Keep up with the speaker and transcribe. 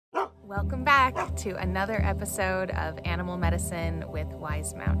Welcome back to another episode of Animal Medicine with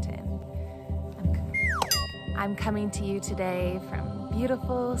Wise Mountain. I'm coming to you today from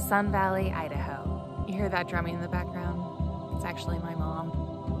beautiful Sun Valley, Idaho. You hear that drumming in the background? It's actually my mom.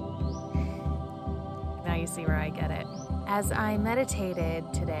 Now you see where I get it. As I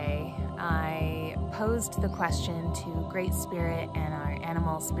meditated today, I posed the question to Great Spirit and our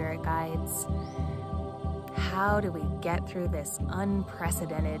animal spirit guides: how do we get through this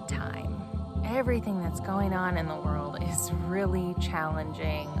unprecedented time? Everything that's going on in the world is really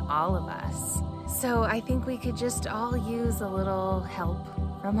challenging all of us. So I think we could just all use a little help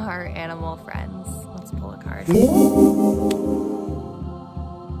from our animal friends. Let's pull a card.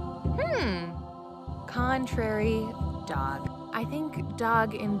 Contrary dog. I think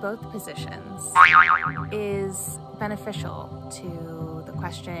dog in both positions is beneficial to the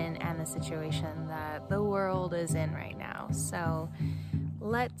question and the situation that the world is in right now. So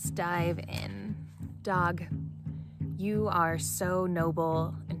let's dive in. Dog, you are so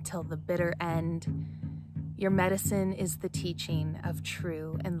noble until the bitter end. Your medicine is the teaching of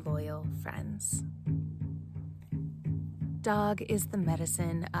true and loyal friends. Dog is the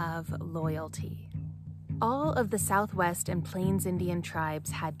medicine of loyalty. All of the Southwest and Plains Indian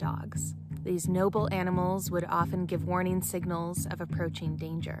tribes had dogs. These noble animals would often give warning signals of approaching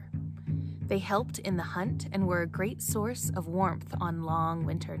danger. They helped in the hunt and were a great source of warmth on long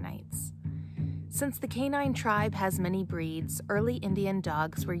winter nights. Since the canine tribe has many breeds, early Indian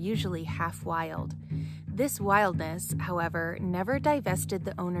dogs were usually half wild. This wildness, however, never divested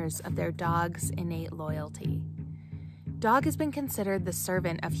the owners of their dog's innate loyalty. Dog has been considered the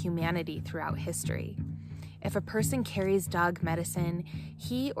servant of humanity throughout history. If a person carries dog medicine,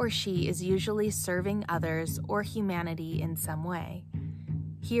 he or she is usually serving others or humanity in some way.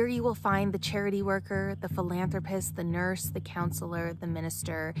 Here you will find the charity worker, the philanthropist, the nurse, the counselor, the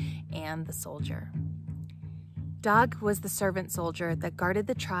minister, and the soldier. Dog was the servant soldier that guarded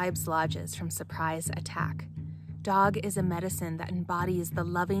the tribe's lodges from surprise attack. Dog is a medicine that embodies the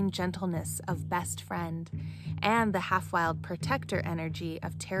loving gentleness of best friend and the half-wild protector energy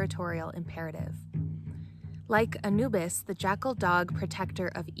of territorial imperative. Like Anubis, the jackal dog protector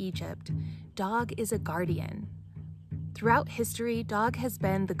of Egypt, dog is a guardian. Throughout history, dog has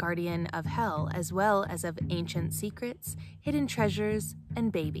been the guardian of hell as well as of ancient secrets, hidden treasures,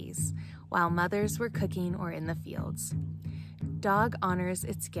 and babies, while mothers were cooking or in the fields. Dog honors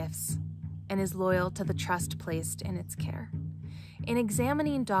its gifts and is loyal to the trust placed in its care. In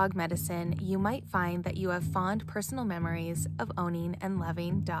examining dog medicine, you might find that you have fond personal memories of owning and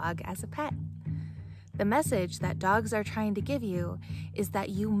loving dog as a pet. The message that dogs are trying to give you is that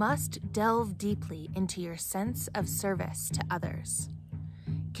you must delve deeply into your sense of service to others.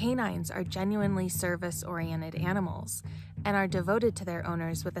 Canines are genuinely service-oriented animals and are devoted to their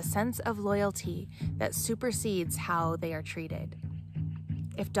owners with a sense of loyalty that supersedes how they are treated.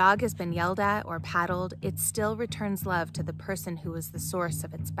 If dog has been yelled at or paddled, it still returns love to the person who was the source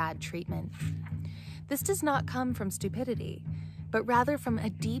of its bad treatment. This does not come from stupidity, but rather from a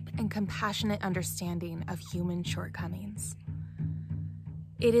deep and compassionate understanding of human shortcomings.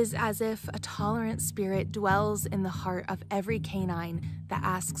 It is as if a tolerant spirit dwells in the heart of every canine that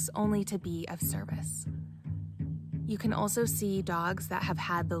asks only to be of service. You can also see dogs that have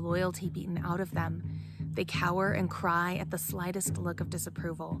had the loyalty beaten out of them. They cower and cry at the slightest look of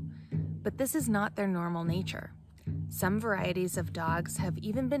disapproval, but this is not their normal nature. Some varieties of dogs have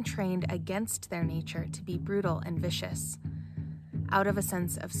even been trained against their nature to be brutal and vicious. Out of a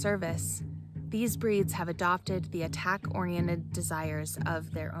sense of service, these breeds have adopted the attack-oriented desires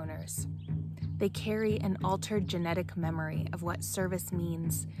of their owners. They carry an altered genetic memory of what service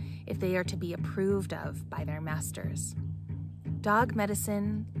means if they are to be approved of by their masters. Dog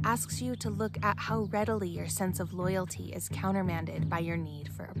medicine asks you to look at how readily your sense of loyalty is countermanded by your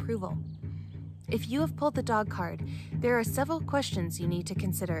need for approval. If you have pulled the dog card, there are several questions you need to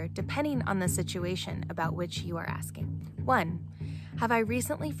consider depending on the situation about which you are asking. 1. Have I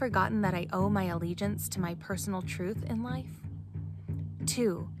recently forgotten that I owe my allegiance to my personal truth in life?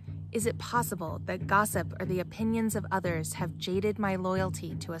 2. Is it possible that gossip or the opinions of others have jaded my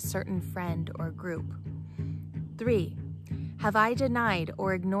loyalty to a certain friend or group? 3. Have I denied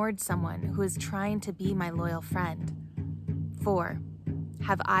or ignored someone who is trying to be my loyal friend? 4.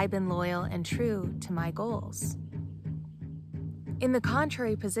 Have I been loyal and true to my goals? In the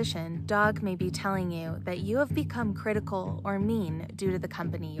contrary position, dog may be telling you that you have become critical or mean due to the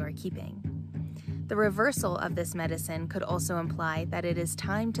company you are keeping. The reversal of this medicine could also imply that it is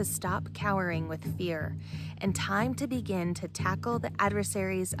time to stop cowering with fear and time to begin to tackle the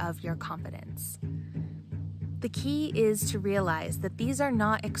adversaries of your confidence. The key is to realize that these are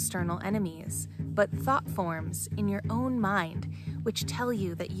not external enemies, but thought forms in your own mind which tell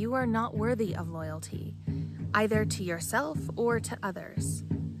you that you are not worthy of loyalty, either to yourself or to others.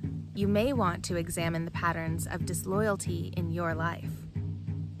 You may want to examine the patterns of disloyalty in your life.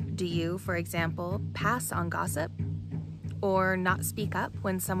 Do you, for example, pass on gossip? Or not speak up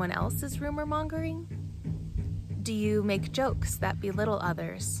when someone else is rumor-mongering? Do you make jokes that belittle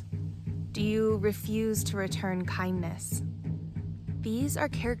others? Do you refuse to return kindness? These are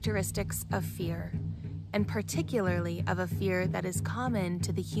characteristics of fear, and particularly of a fear that is common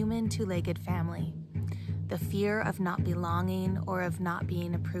to the human two-legged family, the fear of not belonging or of not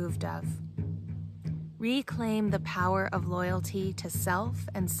being approved of. Reclaim the power of loyalty to self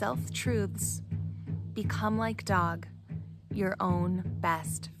and self-truths. Become like dog, your own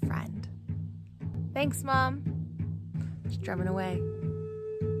best friend. Thanks, Mom. Just drumming away.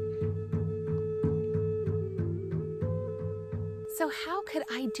 So how could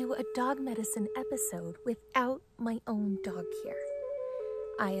I do a dog medicine episode without my own dog here?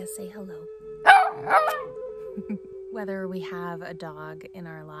 Aya, say hello. Whether we have a dog in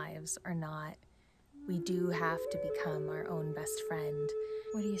our lives or not, we do have to become our own best friend.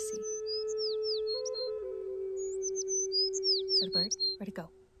 What do you see? Is that a bird? Where'd it go?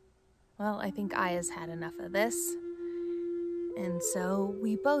 Well, I think Aya's had enough of this. And so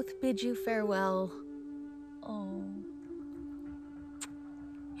we both bid you farewell. Oh.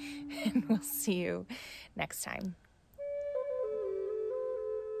 And we'll see you next time.